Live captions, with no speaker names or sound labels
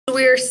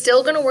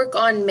still going to work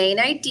on main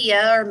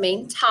idea or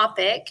main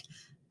topic.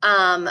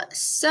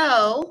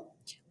 So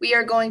we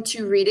are going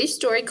to read a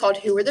story called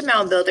Who Were the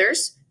Mound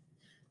Builders?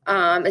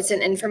 It's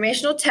an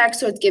informational text,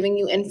 so it's giving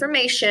you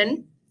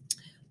information.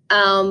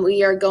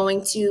 We are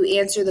going to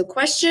answer the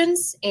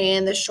questions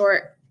and the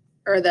short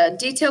or the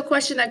detailed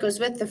question that goes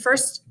with the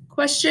first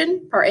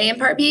question, part A and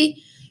part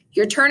B,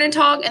 your turn and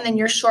talk, and then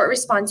your short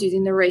response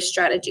using the race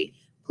strategy.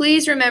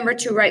 Please remember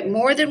to write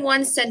more than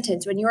one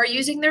sentence. When you are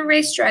using the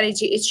race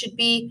strategy, it should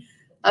be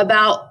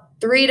about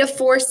 3 to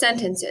 4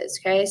 sentences,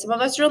 okay? Some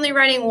of us are only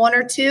writing 1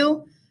 or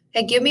 2.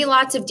 Okay, give me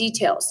lots of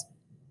details.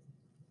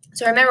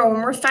 So remember,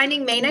 when we're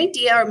finding main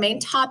idea or main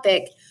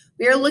topic,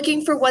 we are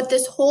looking for what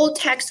this whole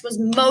text was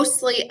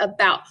mostly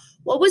about.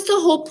 What was the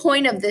whole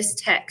point of this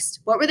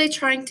text? What were they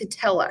trying to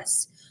tell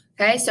us?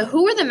 Okay, so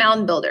who were the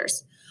mound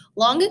builders?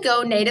 Long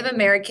ago, Native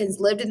Americans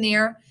lived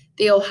near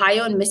the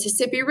Ohio and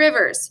Mississippi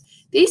rivers.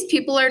 These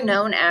people are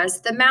known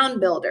as the mound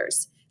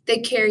builders. They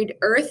carried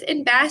earth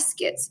in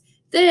baskets.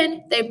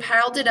 Then they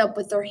piled it up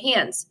with their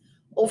hands.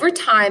 Over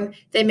time,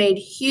 they made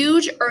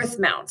huge earth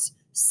mounds.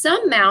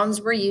 Some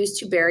mounds were used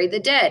to bury the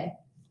dead.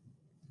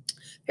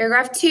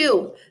 Paragraph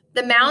 2,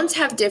 the mounds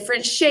have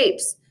different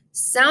shapes.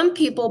 Some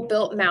people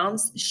built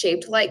mounds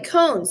shaped like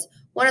cones.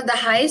 One of the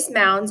highest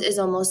mounds is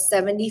almost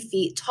 70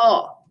 feet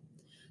tall.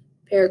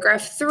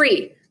 Paragraph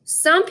 3,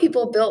 some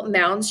people built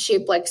mounds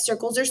shaped like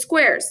circles or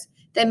squares.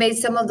 They made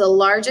some of the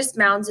largest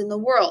mounds in the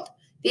world.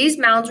 These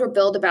mounds were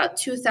built about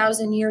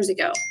 2,000 years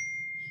ago.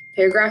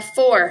 Paragraph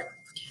 4,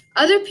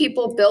 other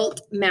people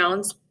built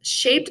mounds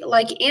shaped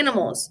like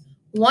animals.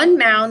 One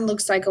mound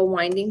looks like a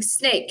winding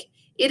snake.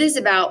 It is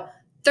about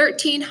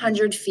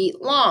 1,300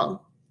 feet long.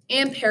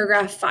 And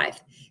paragraph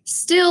 5,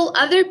 still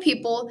other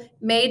people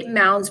made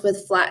mounds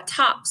with flat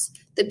tops.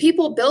 The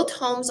people built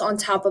homes on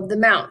top of the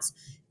mounds.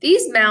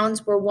 These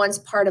mounds were once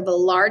part of a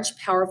large,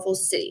 powerful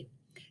city.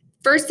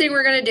 First thing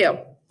we're going to do,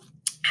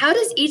 how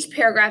does each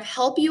paragraph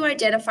help you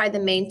identify the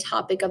main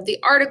topic of the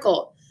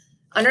article?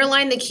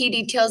 Underline the key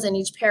details in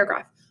each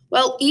paragraph.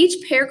 Well,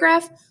 each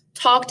paragraph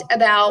talked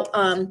about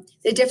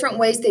the different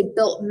ways they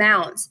built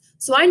mounds.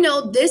 So I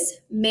know this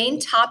main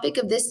topic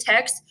of this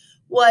text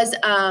was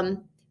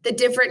the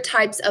different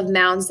types of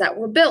mounds that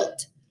were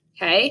built.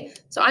 Okay,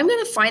 so I'm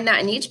going to find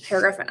that in each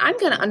paragraph, and I'm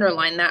going to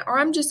underline that, or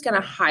I'm just going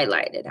to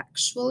highlight it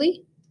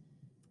actually.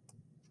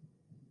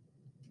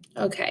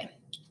 Okay.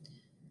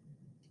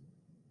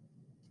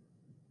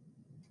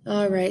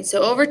 All right,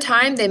 so over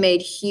time they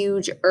made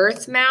huge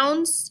earth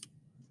mounds.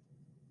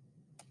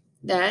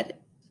 That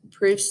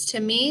proves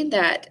to me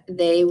that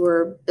they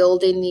were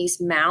building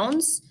these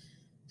mounds.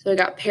 So I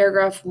got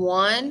paragraph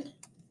 1.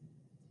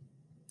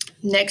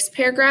 Next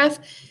paragraph,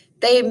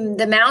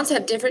 the mounds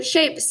have different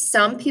shapes.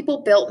 Some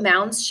people built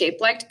mounds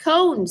shaped like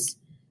cones.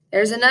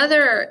 There's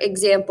another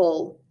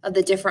example of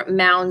the different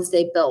mounds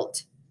they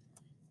built.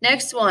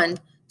 Next one,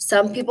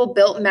 some people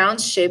built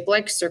mounds shaped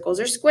like circles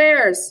or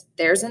squares.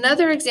 There's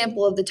another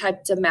example of the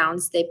types of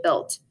mounds they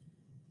built.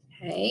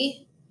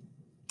 Okay.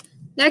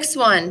 Next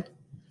one,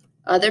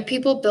 other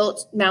people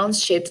built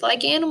mounds shaped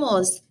like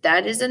animals.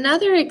 That is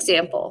another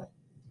example.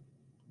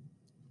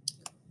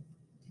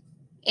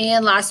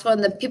 And last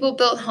one, the people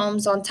built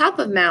homes on top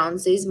of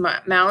mounds. These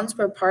mounds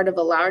were part of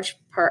a large,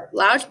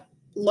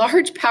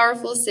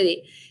 powerful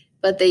city,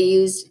 but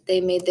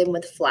they made them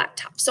with flat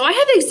tops. So I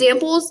have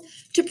examples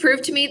to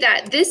prove to me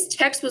that this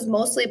text was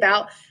mostly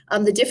about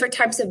the different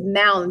types of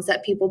mounds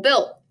that people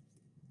built.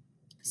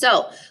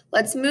 So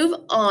let's move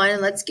on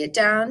and let's get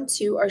down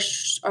to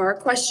our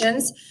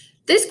questions.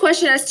 This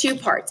question has 2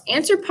 parts.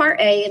 Answer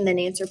part A and then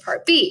answer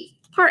part B.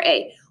 Part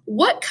A,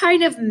 what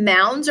kind of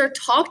mounds are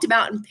talked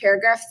about in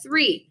paragraph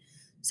 3?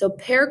 So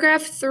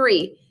paragraph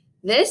 3,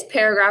 this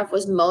paragraph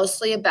was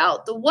mostly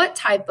about the what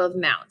type of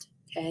mound,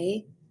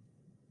 okay?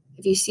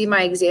 If you see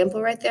my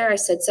example right there, I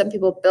said some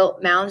people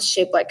built mounds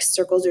shaped like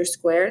circles or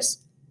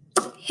squares.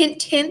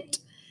 Hint, hint.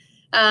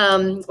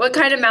 What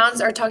kind of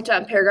mounds are talked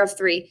about in paragraph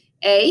 3?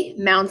 A,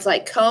 mounds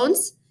like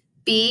cones.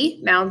 B,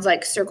 mounds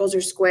like circles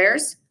or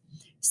squares.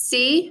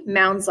 C,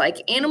 mounds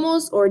like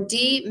animals. Or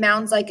D,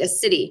 mounds like a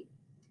city.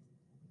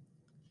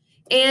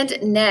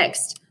 And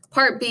next,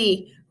 part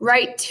B,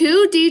 write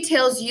 2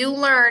 details you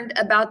learned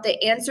about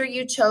the answer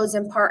you chose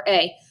in part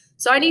A.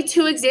 So I need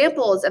 2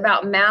 examples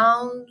about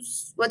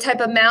mounds, what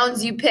type of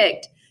mounds you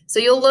picked. So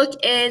you'll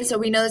look in, so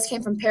we know this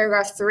came from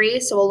paragraph 3,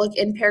 so we'll look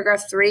in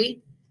paragraph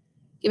 3.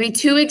 Give me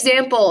 2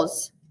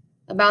 examples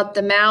about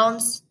the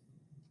mounds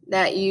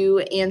that you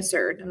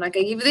answered. I'm not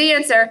going to give you the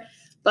answer,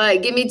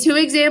 but give me 2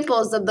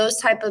 examples of those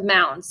type of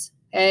mounds,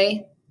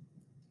 okay?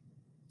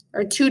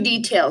 Or 2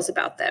 details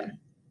about them.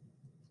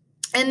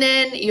 And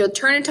then your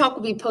turn and talk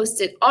will be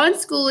posted on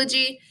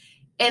Schoology.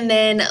 And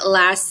then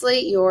lastly,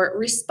 your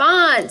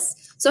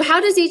response. So how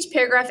does each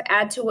paragraph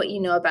add to what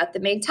you know about the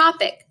main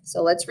topic?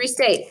 So let's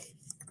restate.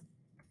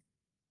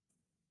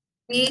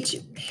 Each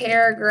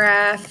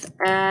paragraph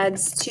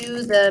adds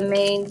to the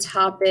main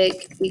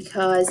topic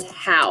because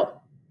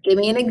how? Give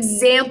me an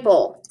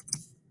example.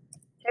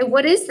 Okay,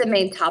 what is the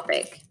main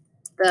topic?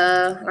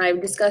 I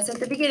discussed at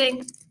the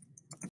beginning.